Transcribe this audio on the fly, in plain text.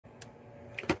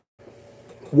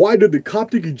Why did the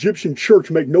Coptic Egyptian church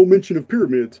make no mention of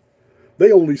pyramids?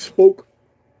 They only spoke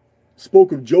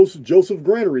of Joseph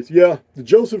granaries. Yeah, the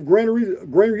Joseph granaries.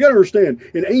 You gotta understand,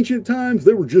 in ancient times,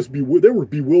 they were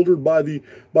bewildered by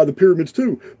the pyramids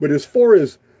too. But as far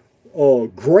as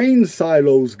grain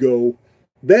silos go,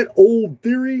 that old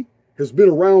theory has been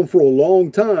around for a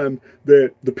long time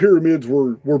that the pyramids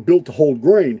were built to hold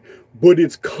grain. But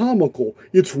it's comical.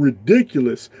 It's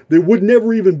ridiculous. They would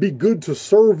never even be good to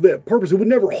serve that purpose. It would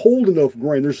never hold enough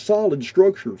grain. They're solid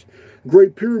structures.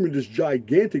 Great Pyramid is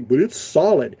gigantic, but it's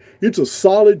solid. It's a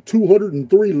solid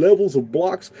 203 levels of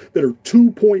blocks that are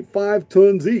 2.5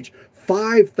 tons each.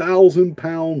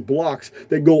 5,000-pound blocks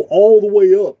that go all the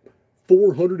way up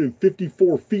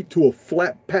 454 feet to a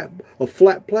flat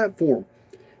platform.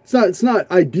 It's not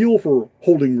ideal for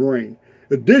holding grain.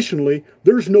 Additionally,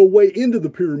 there's no way into the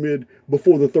pyramid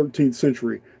before the 13th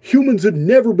century. Humans had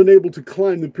never been able to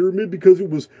climb the pyramid because it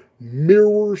was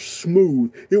mirror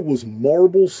smooth. It was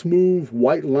marble smooth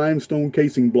white limestone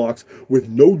casing blocks with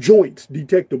no joints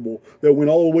detectable that went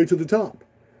all the way to the top.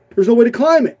 There's no way to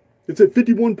climb it. It's at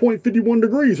 51.51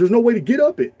 degrees. There's no way to get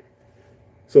up it.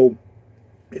 So,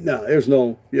 there's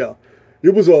no, yeah.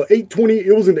 It was an 820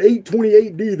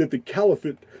 AD that the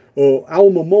Caliphate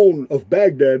Al-Mamun of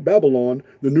Baghdad, Babylon,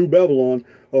 the new Babylon,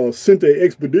 sent an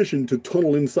expedition to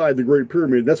tunnel inside the Great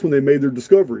Pyramid. That's when they made their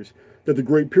discoveries, that the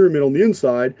Great Pyramid on the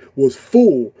inside was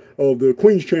full of the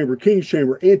Queen's Chamber, King's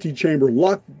Chamber, Antechamber,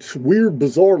 weird,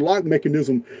 bizarre lock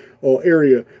mechanism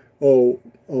area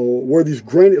where these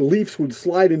granite leaves would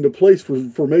slide into place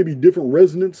for maybe different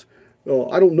resonance.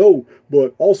 I don't know,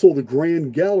 but also the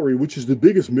Grand Gallery, which is the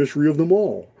biggest mystery of them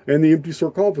all, and the empty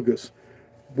sarcophagus,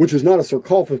 which is not a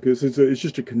sarcophagus, it's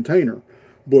just a container.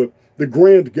 But the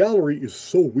Grand Gallery is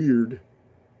so weird.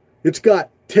 It's got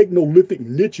technolithic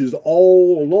niches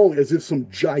all along, as if some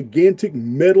gigantic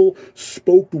metal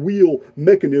spoked wheel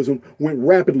mechanism went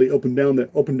rapidly up and down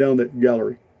that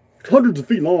gallery. Hundreds of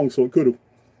feet long, so it could have.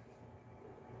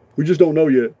 We just don't know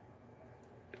yet.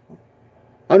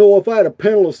 I know if I had a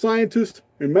panel of scientists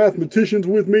and mathematicians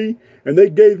with me, and they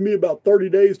gave me about 30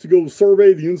 days to go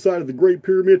survey the inside of the Great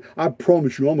Pyramid, I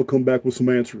promise you I'm going to come back with some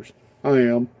answers. I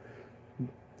am.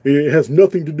 It has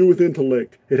nothing to do with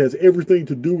intellect. It has everything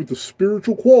to do with the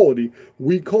spiritual quality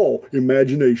we call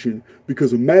imagination.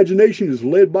 Because imagination is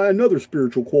led by another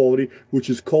spiritual quality, which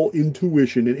is called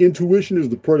intuition. And intuition is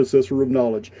the predecessor of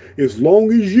knowledge. As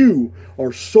long as you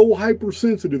are so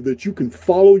hypersensitive that you can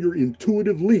follow your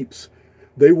intuitive leaps,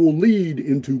 they will lead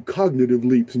into cognitive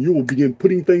leaps, and you will begin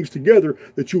putting things together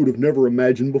that you would have never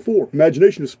imagined before.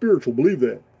 Imagination is spiritual, believe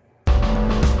that.